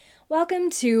Welcome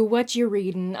to What You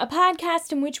Readin', a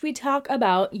podcast in which we talk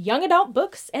about young adult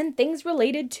books and things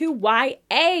related to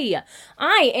YA.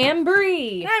 I am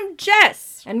Bree. And I'm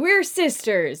Jess. And we're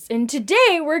sisters. And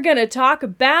today we're gonna talk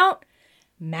about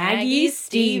Maggie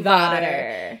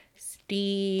Stiefvater.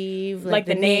 Steve, Like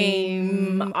the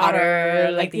name,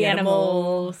 otter, like the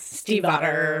animal,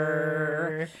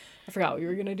 Stiefvater. I forgot we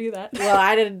were gonna do that. Well,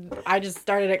 I just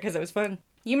started it because it was fun.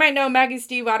 You might know Maggie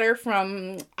Stiefvater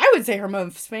from, I would say her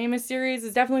most famous series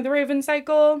is definitely The Raven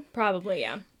Cycle. Probably,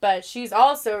 yeah. But she's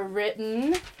also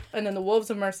written, and then The Wolves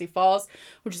of Mercy Falls,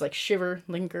 which is like Shiver,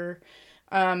 Linker.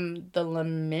 The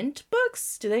Lament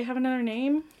books, do they have another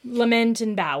name? Lament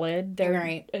and Ballad, they're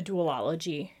Right. a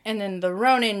duology. And then the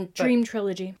Ronin Dream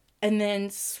Trilogy. And then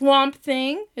Swamp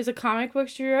Thing is a comic book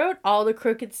she wrote. All the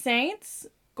Crooked Saints,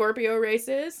 Scorpio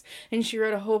Races, and she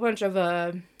wrote a whole bunch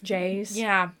of Jays.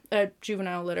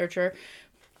 juvenile literature.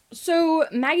 So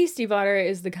Maggie Stiefvater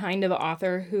is the kind of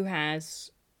author who has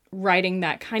writing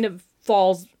that kind of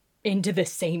falls into the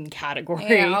same category.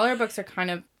 Yeah, all her books are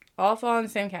kind of all fall in the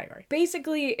same category.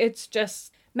 Basically, it's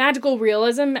just magical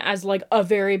realism as like a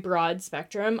very broad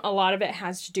spectrum. A lot of it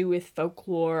has to do with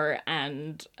folklore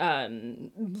and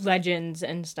legends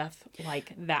and stuff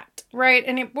like that. Right,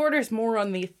 and it borders more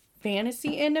on the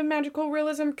fantasy end of magical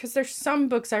realism, because there's some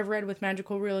books I've read with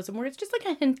magical realism where it's just like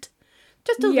a hint.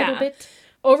 Just a little bit.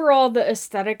 Overall, the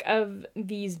aesthetic of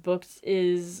these books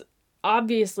is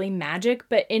obviously magic,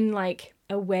 but in like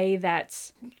a way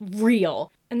that's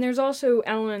real. And there's also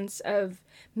elements of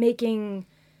making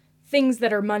things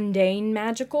that are mundane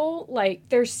magical. Like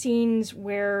there's scenes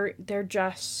where they're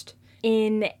just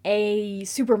in a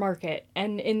supermarket,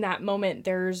 and in that moment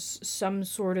there's some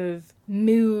sort of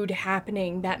mood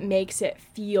happening that makes it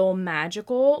feel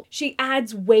magical. She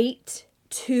adds weight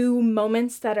to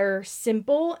moments that are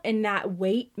simple, and that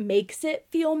weight makes it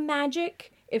feel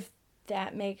magic, if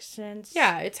that makes sense.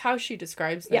 Yeah, it's how she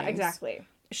describes things. Yeah, exactly.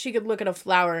 She could look at a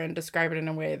flower and describe it in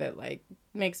a way that like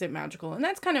makes it magical, and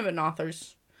that's kind of an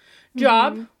author's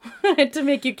job, to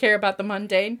make you care about the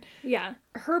mundane. Yeah.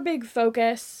 Her big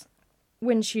focus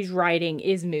when she's writing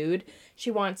is mood. She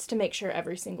wants to make sure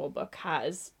every single book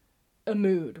has a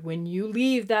mood. When you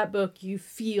leave that book, you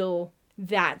feel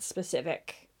that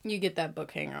specific. You get that book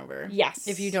hangover. Yes.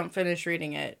 If you don't finish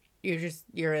reading it,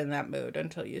 you're in that mood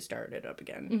until you start it up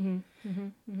again.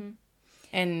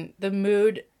 And the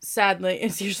mood, sadly,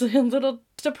 is usually a little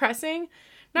depressing.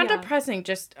 Not depressing,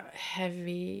 just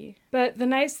heavy. But the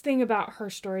nice thing about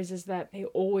her stories is that they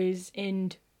always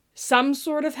end some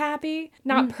sort of happy.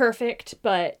 Not perfect,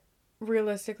 but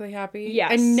Realistically happy.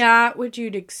 Yes. And not what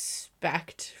you'd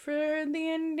expect for the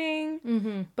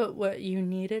ending, but what you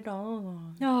needed all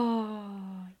along.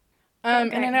 oh,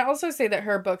 And then I also say that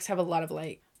her books have a lot of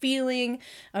like feeling,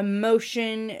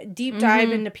 emotion, deep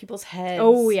dive into people's heads.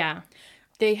 oh yeah.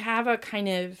 They have a kind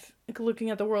of like,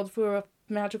 looking at the world through a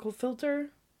magical filter,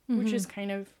 which is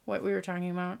kind of what we were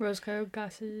talking about. Rose-colored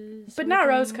glasses. But not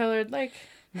rose-colored, like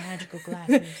magical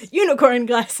glasses. Unicorn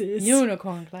glasses.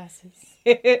 Unicorn glasses.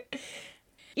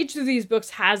 Each of these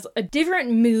books has a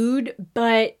different mood,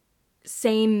 but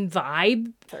same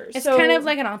vibe. It's kind of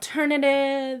like an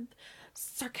alternative,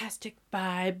 sarcastic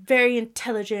vibe, very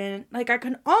intelligent. Like I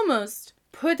can almost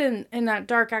put in that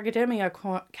dark academia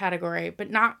category, but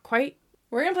not quite.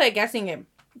 We're going to play a guessing game.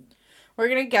 We're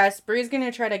going to guess. Bree's going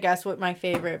to try to guess what my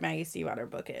favorite Maggie Stiefvater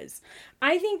book is.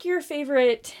 I think your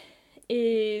favorite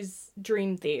is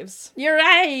Dream Thieves. You're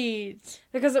right.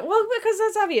 Because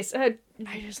that's obvious. I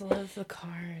just love the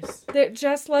cars. That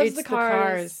just loves It's the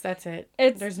cars. That's it.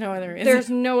 It's, There's no other reason. There's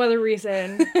no other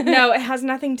reason. No, it has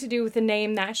nothing to do with the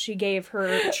name that she gave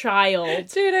her child.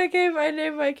 Dude, I gave my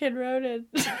name my kid Ronan.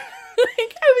 Like,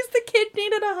 I was the kid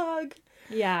needed a hug.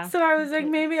 Yeah. So I was like,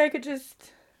 maybe I could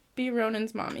just be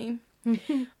Ronan's mommy.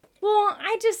 Well,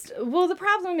 the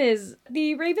problem is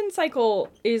the Raven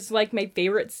Cycle is like my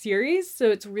favorite series,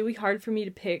 so it's really hard for me to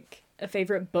pick a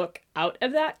favorite book out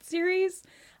of that series.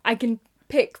 I can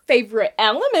pick favorite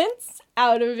elements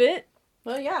out of it.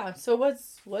 Well, yeah. So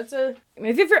what's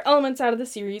My favorite elements out of the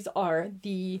series are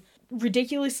the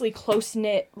ridiculously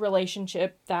close-knit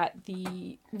relationship that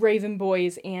the Raven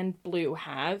Boys and Blue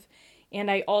have, and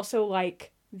I also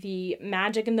like the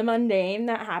magic and the mundane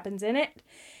that happens in it.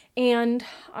 And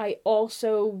I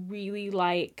also really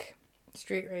like...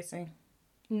 street racing?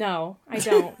 No, I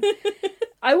don't.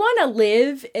 I want to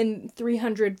live in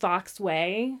 300 Fox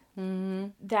Way. Mm-hmm.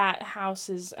 That house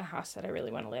is a house that I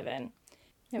really want to live in.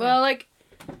 Well, like,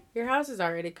 your house is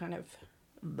already kind of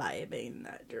vibing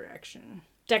that direction.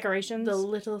 Decorations? The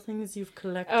little things you've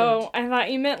collected. Oh, I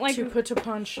thought you meant like... to put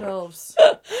upon shelves.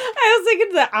 I was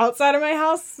thinking the outside of my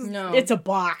house. No. It's a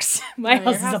box. My No,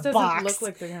 house your house is a doesn't box. look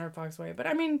like the 300 Blocks Away. But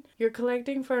I mean, you're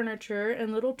collecting furniture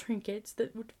and little trinkets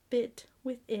that would fit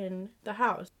within the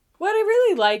house. What I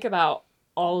really like about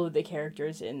all of the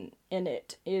characters in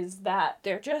it is that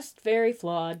they're just very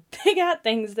flawed. They got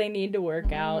things they need to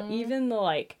work out. Even the,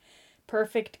 like,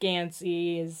 perfect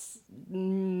Gansey is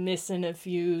missing a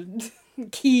few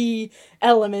key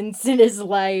elements in his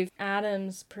life.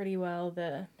 Adam's pretty well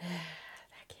the...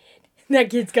 That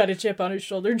kid's got a chip on his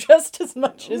shoulder just as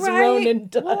much as Ronan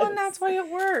does. Well, and that's why it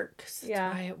works. Yeah.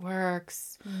 That's why it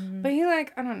works. Mm-hmm. But he,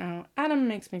 like, I don't know. Adam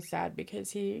makes me sad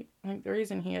because he, like, the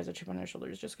reason he has a chip on his shoulder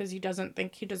is just because he doesn't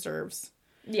think he deserves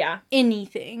Yeah.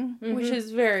 anything, which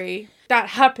is that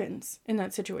happens in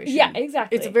that situation. Yeah,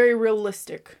 exactly. It's a very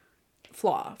realistic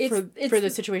flaw for it's the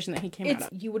situation that he came out of.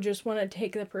 You would just want to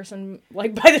take the person,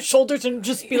 like, by the shoulders and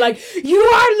just be like, you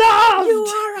are loved! You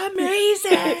are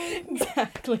amazing!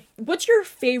 Exactly. What's your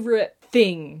favorite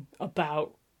thing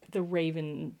about the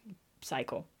Raven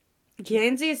cycle?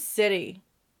 Gansey's City.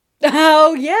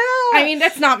 Oh, yeah! I mean,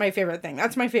 that's not my favorite thing.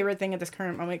 That's my favorite thing at this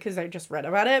current moment because I just read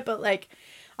about it. But, like,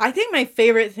 I think my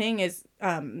favorite thing is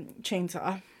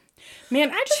Chainsaw. Man,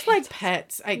 I just like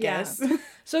pets, I guess. Yeah.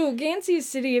 So, Gansey's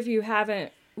City, if you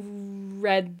haven't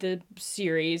read the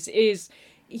series, is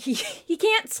he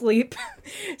can't sleep.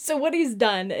 So what he's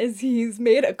done is he's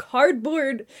made a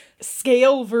cardboard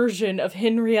scale version of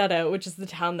Henrietta, which is the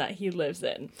town that he lives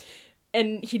in.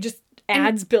 And he just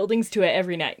adds buildings to it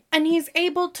every night. And he's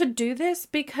able to do this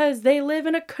because they live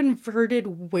in a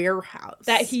converted warehouse.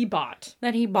 That he bought.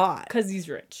 Because he's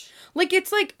rich. Like,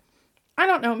 it's like, I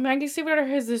don't know, Maggie Stiefvater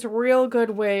has this real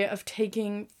good way of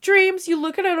taking dreams. You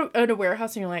look at a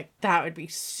warehouse and you're like, that would be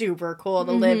super cool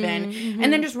to live in.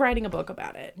 And then just writing a book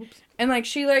about it. Oops. And, like,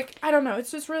 she, like, I don't know,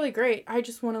 it's just really great. I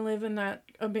just want to live in that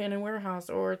abandoned warehouse,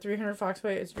 or 300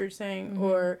 Foxway, as you're saying,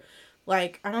 or,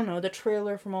 like, I don't know, the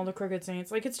trailer from All the Crooked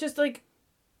Saints. Like, it's just, like...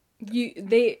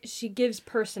 She gives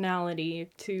personality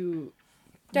to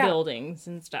buildings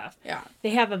and stuff. Yeah.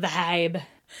 They have a vibe.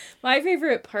 My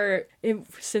favorite part,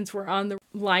 since we're on the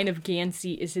line of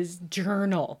Gansey, is his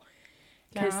journal.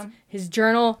 Because his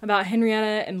journal about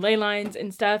Henrietta and ley lines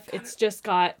and stuff, it's just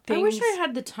got things... I wish I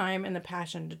had the time and the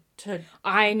passion to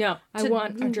I know. I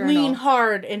want a journal. Lean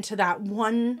hard into that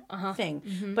one thing.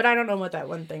 But I don't know what that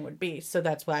one thing would be, so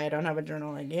that's why I don't have a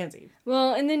journal like Gansey.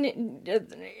 Well, and then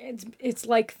it's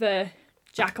like the...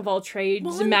 Jack of all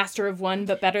trades, master of one,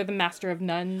 but better than master of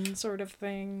none, sort of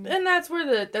thing. And that's where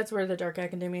the Dark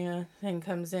Academia thing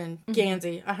comes in.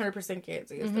 Gansey, 100%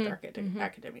 Gansey is the Dark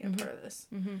Academia part of this.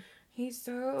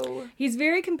 He's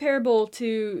very comparable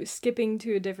to skipping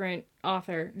to a different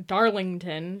author,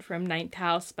 Darlington from Ninth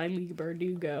House by Leigh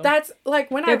Bardugo. That's like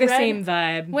they're the same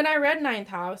vibe. When I read Ninth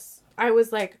House, I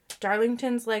was like,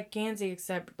 Darlington's like Gansey,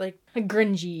 except like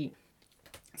grungy.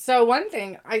 So one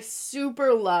thing I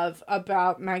super love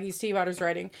about Maggie Stiefvater's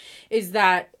writing is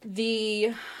that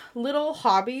the little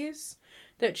hobbies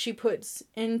that she puts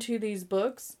into these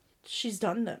books, she's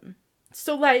done them.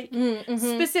 So, like,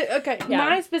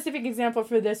 my specific example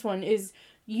for this one is,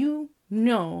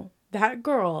 that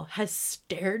girl has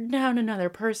stared down another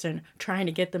person trying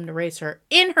to get them to race her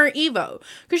in her Evo.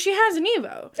 Because she has an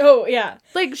Evo. Oh, yeah.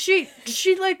 Like, she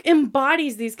like,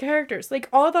 embodies these characters. Like,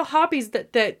 all the hobbies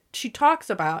that she talks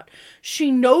about,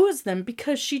 she knows them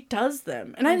because she does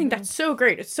them. And I think that's so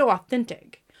great. It's so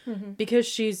authentic.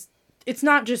 Because it's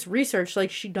not just research,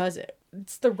 like, she does it.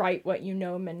 It's the write what you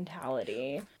know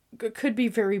mentality. It could be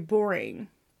very boring,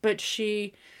 but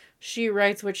she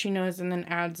writes what she knows and then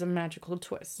adds a magical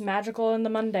twist. Magical in the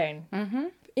mundane.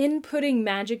 In putting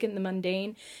magic in the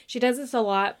mundane, she does this a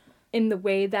lot in the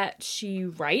way that she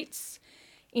writes.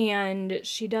 And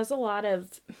she does a lot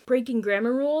of breaking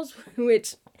grammar rules,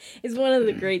 which is one of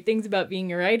the great things about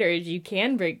being a writer, is you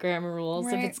can break grammar rules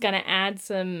if it's going to add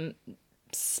some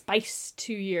spice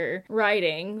to your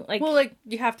writing. Like,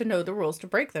 you have to know the rules to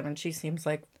break them, and she seems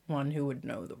like one who would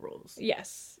know the rules.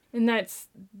 Yes. And that's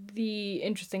the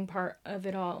interesting part of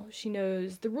it all. She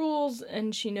knows the rules,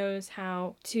 and she knows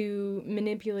how to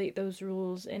manipulate those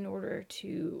rules in order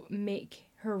to make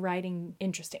her writing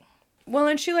interesting. Well,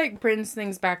 and she, like, brings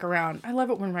things back around. I love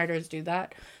it when writers do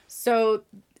that. So,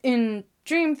 in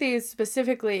Dream Thieves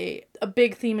specifically, a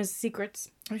big theme is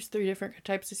secrets. There's 3 different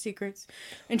types of secrets.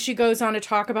 And she goes on to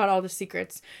talk about all the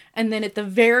secrets. And then at the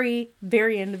very,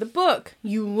 very end of the book,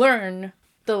 you learn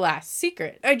the last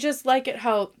secret. I just like it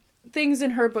how things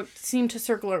in her book seem to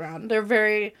circle around. They're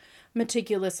very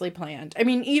meticulously planned. I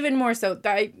mean, even more so,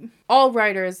 all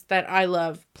writers that I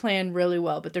love plan really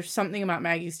well, but there's something about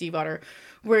Maggie Stiefvater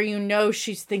where you know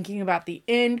she's thinking about the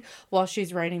end while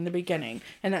she's writing the beginning.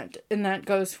 And that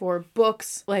goes for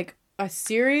books, like a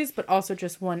series, but also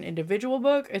just one individual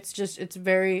book. It's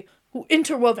very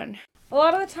interwoven. A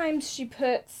lot of the times she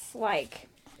puts, like,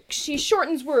 she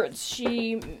shortens words,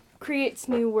 she creates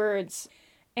new words,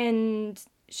 and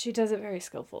she does it very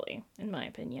skillfully, in my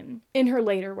opinion, in her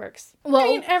later works. Well, I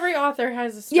mean, every author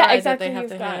has a stride that they have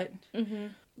to hit. Mm-hmm.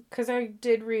 Because I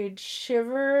did read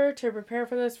Shiver to prepare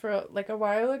for this for, like, a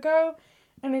while ago,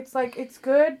 and it's, like, it's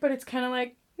good, but it's kind of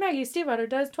like, Maggie Stiefvater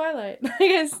does Twilight. Like,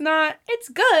 it's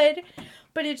good,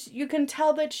 but you can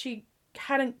tell that she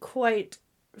hadn't quite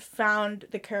found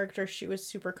the character she was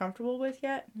super comfortable with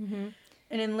yet. Mm-hmm.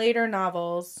 And in later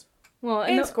novels,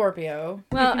 in Scorpio,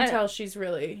 you can tell she's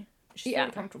really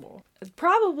comfortable.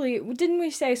 Probably, didn't we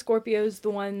say Scorpio's the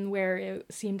one where it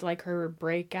seemed like her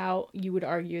breakout? You would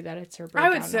argue that it's her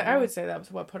breakout. I would say that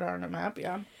was what put her on the map,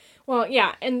 yeah. Well,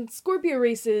 yeah, and Scorpio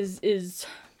Races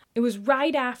it was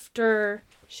right after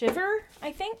Shiver,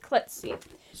 I think. Let's see.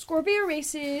 Scorpio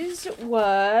Races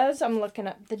was, I'm looking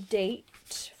up the date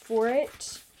for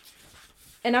it,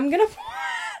 and I'm gonna,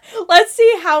 let's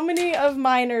see how many of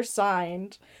mine are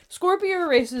signed. Scorpio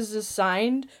Races is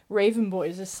signed. Raven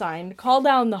Boys is signed. Call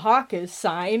Down the Hawk is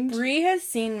signed. Bree has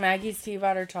seen Maggie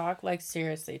Stiefvater talk, like,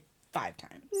 seriously, 5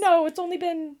 times. No, it's only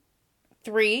been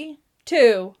 3?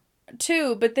 2.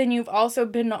 2, but then you've also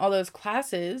been to all those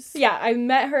classes. Yeah, I've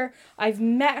met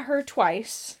her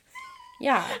twice.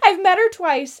 Yeah. I've met her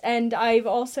twice, and I've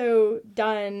also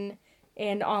done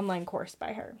an online course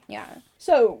by her. Yeah.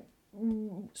 So,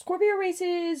 Scorpio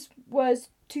Races was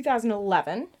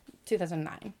 2011.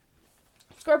 2009.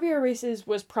 Scorpio Races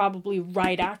was probably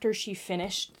right after she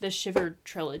finished the Shiver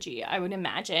trilogy, I would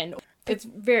imagine. It's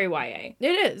very YA.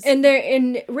 It is.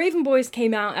 And Raven Boys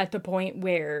came out at the point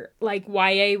where, like,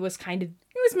 YA was kind of...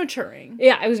 It was maturing.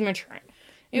 Yeah, it was maturing.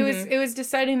 It was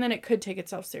deciding that it could take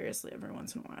itself seriously every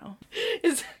once in a while.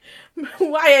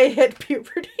 YA hit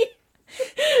puberty.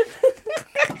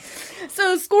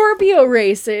 So Scorpio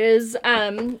Races,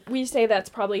 we say that's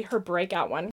probably her breakout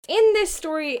one. In this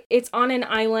story, it's on an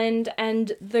island,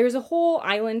 and there's a whole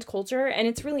island culture, and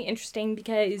it's really interesting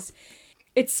because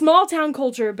it's small town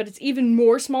culture, but it's even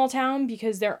more small town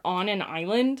because they're on an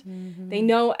island. Mm-hmm. They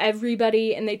know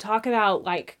everybody, and they talk about,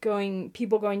 like,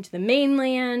 people going to the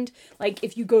mainland. Like,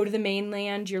 if you go to the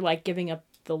mainland, you're, like, giving up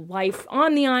the life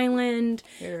on the island.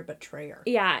 You're a betrayer.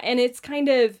 Yeah, and it's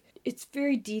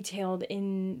very detailed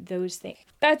in those things.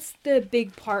 That's the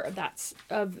big part of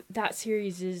that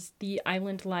series is the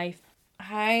island life.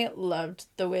 I loved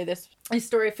the way this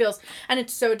story feels, and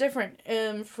it's so different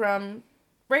from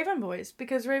Raven Boys,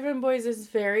 because Raven Boys is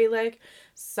very, like,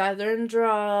 southern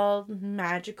drawl,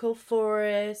 magical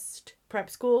forest, prep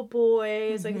school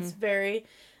boys. Mm-hmm. Like, it's very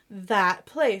that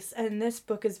place, and this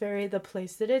book is very the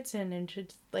place that it's in, and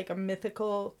it's like a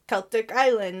mythical Celtic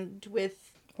island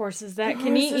with horses that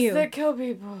can eat you. Horses that kill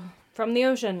people. From the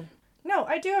ocean. No,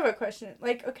 I do have a question.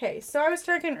 Like, okay, so I was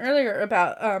talking earlier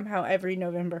about how every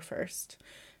November 1st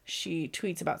she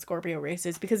tweets about Scorpio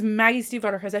Races, because Maggie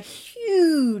Stiefvater has a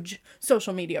huge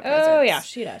social media presence. Oh, yeah,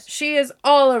 she does. She is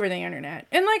all over the internet.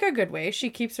 In, like, a good way.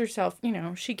 She keeps herself,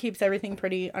 she keeps everything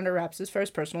pretty under wraps as far as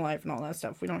personal life and all that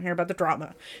stuff. We don't hear about the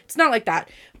drama. It's not like that.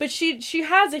 But she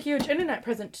has a huge internet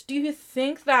presence. Do you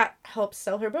think that helps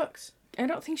sell her books? I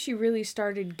don't think she really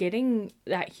started getting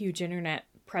that huge internet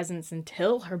presence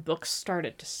until her books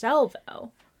started to sell,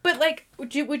 though. But, like,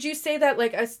 would you say that,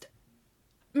 like,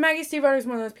 Maggie Stiefvater is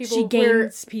one of those people she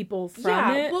gains people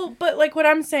from it? Well, but, like, what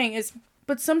I'm saying is,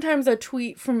 but sometimes a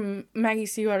tweet from Maggie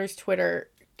Stiefvater's Twitter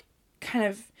kind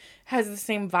of has the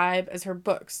same vibe as her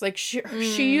books. Like, she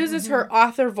uses her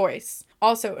author voice,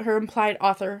 also her implied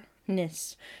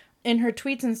authorness, in her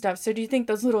tweets and stuff. So do you think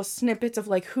those little snippets of,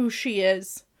 like, who she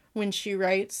is when she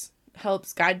writes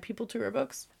helps guide people to her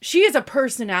books? She is a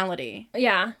personality.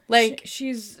 Yeah. Like,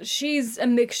 she's a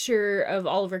mixture of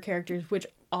all of her characters, which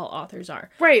all authors are.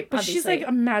 Right, but obviously. She's, like,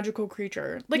 a magical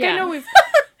creature. Like, yeah. I know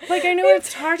we've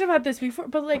talked about this before,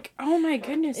 but, like, oh my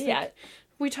goodness. Like, yeah.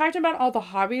 We talked about all the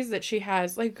hobbies that she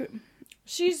has. Like,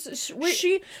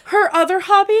 her other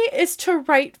hobby is to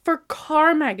write for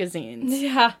car magazines.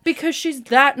 Yeah. Because she's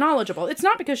that knowledgeable. It's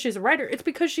not because she's a writer. It's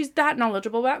because she's that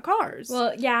knowledgeable about cars.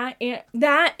 Well, yeah,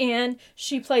 and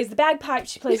she plays the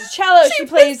bagpipes, she plays the cello, she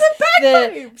plays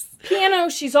the piano.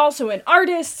 She's also an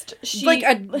artist.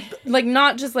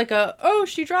 Not just like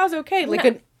she draws okay, like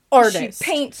an artist.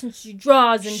 She paints and she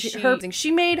draws and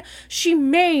she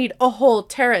made a whole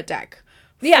tarot deck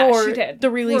Yeah, for she did. the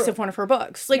release of one of her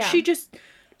books. Like, Yeah. she just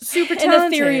super An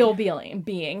talented. ethereal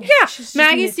being. Yeah, She's just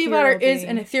Maggie an Stiefvater ethereal is an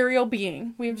being. ethereal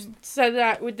being. We've said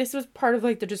that. This was part of,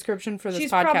 like, the description for this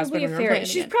She's podcast probably when a we were fairy. planning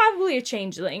She's it. probably a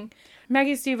changeling.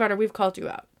 Maggie Stiefvater, we've called you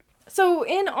out. So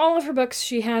in all of her books,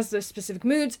 she has those specific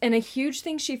moods, and a huge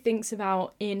thing she thinks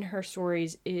about in her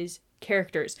stories is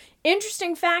characters.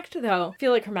 Interesting fact, though, I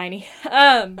feel like Hermione.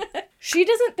 She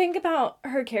doesn't think about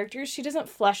her characters. She doesn't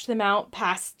flesh them out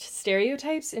past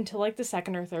stereotypes until like the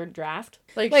second or third draft.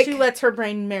 Like she lets her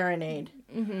brain marinate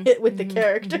with the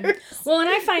characters. Well, and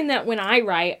I find that when I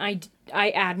write, I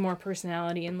add more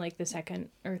personality in like the second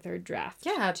or third draft.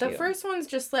 Yeah, the too. first one's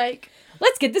just like,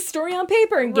 Let's get this story on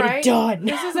paper and get it done.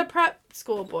 This is a prep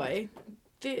school boy.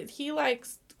 He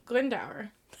likes Glendower.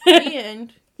 The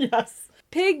end. Yes.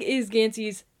 Pig is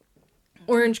Gansey's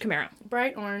orange Camaro.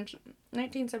 Bright orange,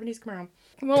 1970s Camaro.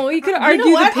 Well, we could You know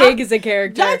argue what? the pig is a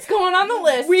character. That's going on the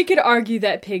list. We could argue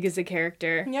that pig is a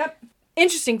character. Yep.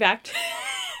 Interesting fact.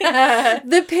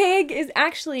 The pig is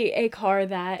actually a car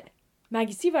that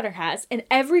Maggie Stiefvater has, and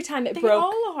every time it They broke...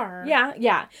 all are.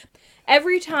 Yeah.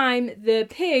 Every time the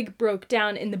pig broke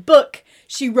down in the book,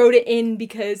 she wrote it in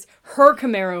because her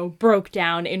Camaro broke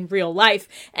down in real life,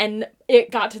 and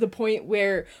it got to the point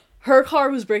where her car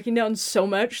was breaking down so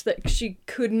much that she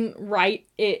couldn't write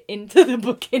it into the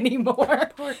book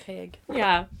anymore. Poor pig.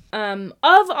 Yeah. Of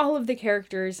all of the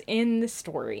characters in the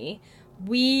story,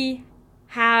 we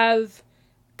have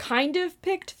kind of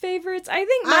picked favorites. I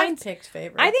think I picked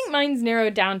favorites. I think mine's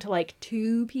narrowed down to like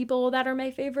 2 people that are my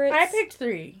favorites. I picked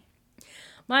 3.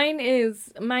 Mine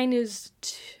is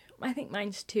I think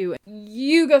mine's 2.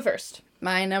 You go first.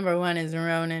 My number 1 is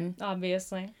Ronan.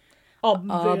 Obviously.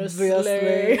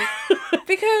 Obviously.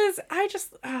 Because I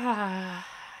just love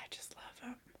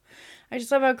him. I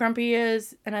just love how grumpy he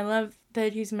is, and I love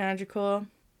that he's magical.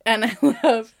 And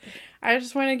I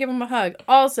just want to give him a hug.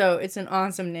 Also, it's an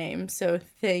awesome name, so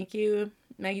thank you,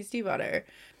 Maggie Stiefvater.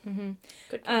 Mm-hmm.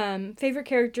 Good. Favorite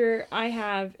character I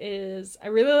have is I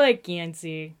really like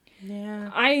Gansey. Yeah.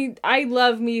 I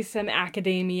love me some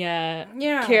academia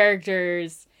Yeah.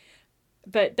 characters,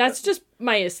 but that's just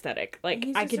my aesthetic. Like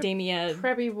He's just academia.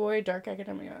 Preppy boy, dark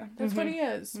academia. That's what he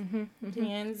is.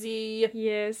 Tansy.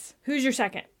 Yes. Who's your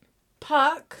second?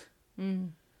 Puck.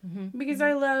 Because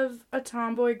I love a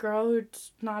tomboy girl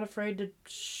who's not afraid to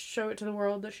show it to the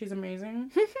world that she's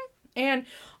amazing. And,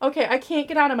 okay, I can't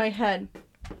get out of my head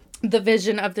the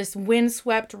vision of this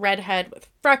windswept redhead with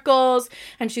freckles,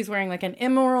 and she's wearing like an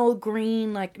emerald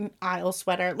green like aisle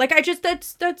sweater. Like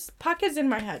that's Puck is in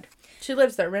my head. She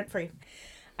lives there rent free.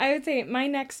 I would say my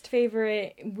next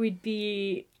favorite would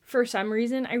be, for some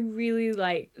reason, I really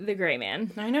like the Gray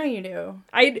Man. I know you do.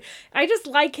 I just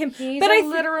like him. He's but a I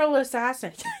literal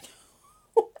assassin.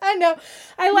 I know.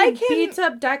 I like him. Beats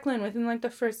up Declan within like the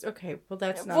first. Okay, well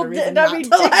that's not a reason I not mean,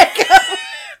 to like him.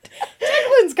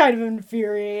 Declan's kind of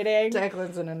infuriating.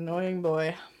 Declan's an annoying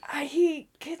boy. He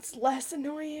gets less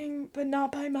annoying, but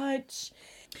not by much.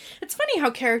 It's funny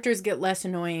how characters get less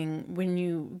annoying when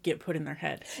you get put in their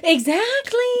head.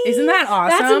 Exactly. Isn't that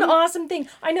awesome? That's an awesome thing.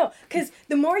 I know, because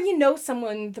the more you know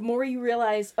someone, the more you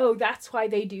realize, oh, that's why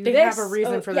they do They this. have a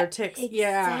reason for their tics.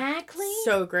 Exactly. Yeah.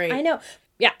 So great. I know.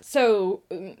 Yeah, so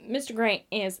Mr. Grant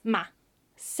is my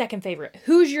second favorite.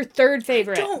 Who's your third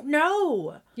favorite? Don't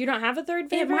know. You don't have a third It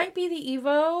favorite? might be the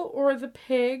Evo or the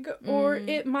pig or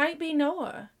it might be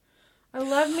Noah. I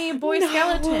love me a boy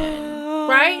skeleton.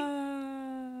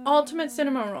 Right? Ultimate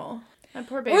cinema roll. That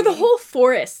poor baby. Or the whole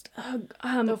forest.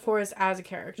 the forest as a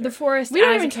character. The forest. We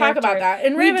don't as even a talk about character. that.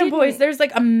 In We Raven Boys, didn't. there's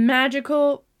like a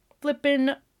magical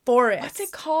flippin' forest. What's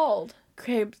it called?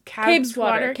 Cabe's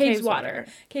Water. Cabe's Water.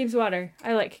 Cabe's Water.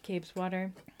 I like Cabe's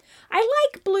Water. I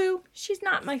like Blue. She's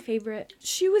not my favorite.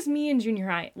 She was me in junior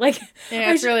high. Like,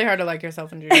 Yeah, it's really hard to like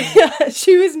yourself in junior.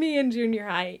 she was me in junior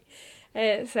high.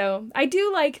 So I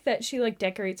do like that she like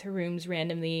decorates her rooms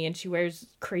randomly and she wears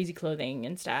crazy clothing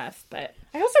and stuff. But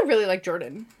I also really like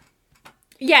Jordan.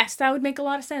 yes, that would make a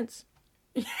lot of sense.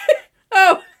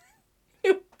 Oh,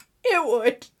 it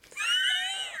would.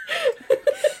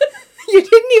 You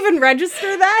didn't even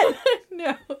register that?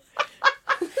 No.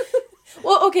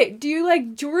 Well, okay. Do you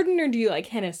like Jordan or do you like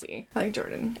Hennessy? I like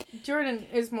Jordan. Jordan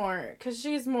is more, because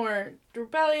she's more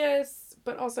rebellious,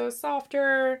 but also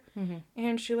softer,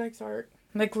 and she likes art.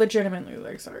 Like, legitimately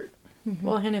likes art.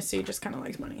 Well, Hennessy just kind of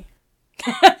likes money.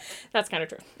 That's kind of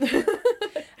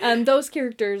true. Those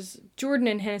characters, Jordan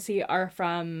and Hennessy, are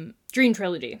from Dream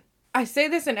Trilogy. I say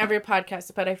this in every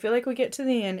podcast, but I feel like we get to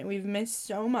the end and we've missed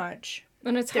so much.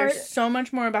 And it's hard. There's so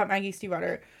much more about Maggie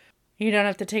Stiefvater. You don't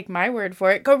have to take my word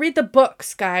for it. Go read the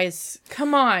books, guys.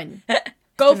 Come on.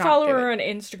 Go to not follow do her it. on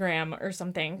Instagram or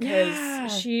something, because Yeah.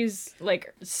 she's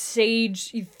like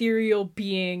sage, ethereal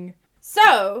being.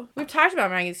 So, we've talked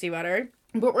about Maggie Stiefvater,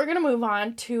 but we're going to move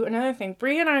on to another thing.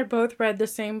 Bree and I both read the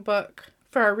same book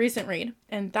for our recent read,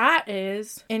 and that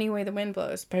is Any Way the Wind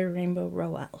Blows by Rainbow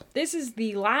Rowell. This is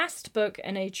the last book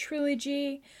in a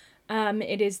trilogy.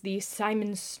 It is the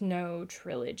Simon Snow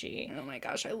trilogy. Oh my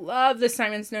gosh, I love the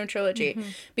Simon Snow trilogy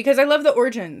because I love the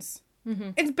origins.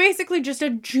 It's basically just a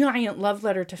giant love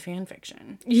letter to fan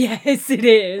fiction. Yes, it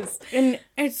is. And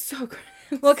it's so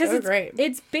great. Well, because great.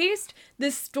 it's based,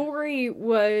 this story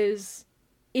was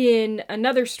in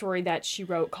another story that she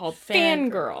wrote called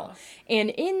Fangirl. And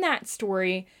in that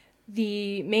story,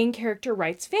 the main character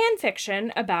writes fan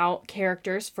fiction about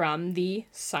characters from the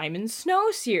Simon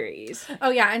Snow series. Oh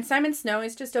yeah, and Simon Snow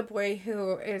is just a boy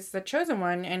who is the chosen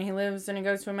one, and he lives and he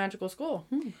goes to a magical school.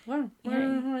 Wow.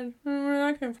 Where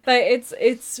that came from? But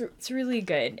it's really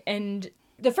good. And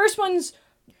the first one's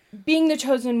being the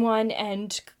chosen one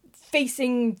and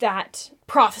facing that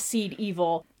prophesied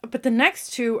evil. But the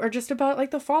next two are just about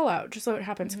like the fallout, just so it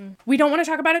happens. We don't want to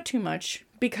talk about it too much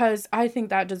because I think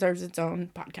that deserves its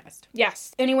own podcast.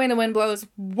 Yes. Anyway, The Wind Blows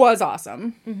was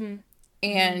awesome.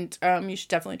 And you should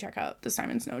definitely check out the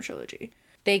Simon Snow trilogy.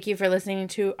 Thank you for listening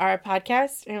to our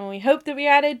podcast, and we hope that we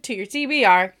added to your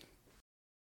TBR.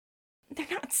 They're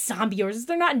not zombies.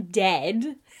 They're not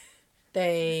dead.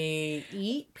 They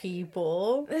eat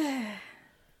people.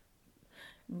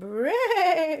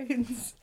 Brains.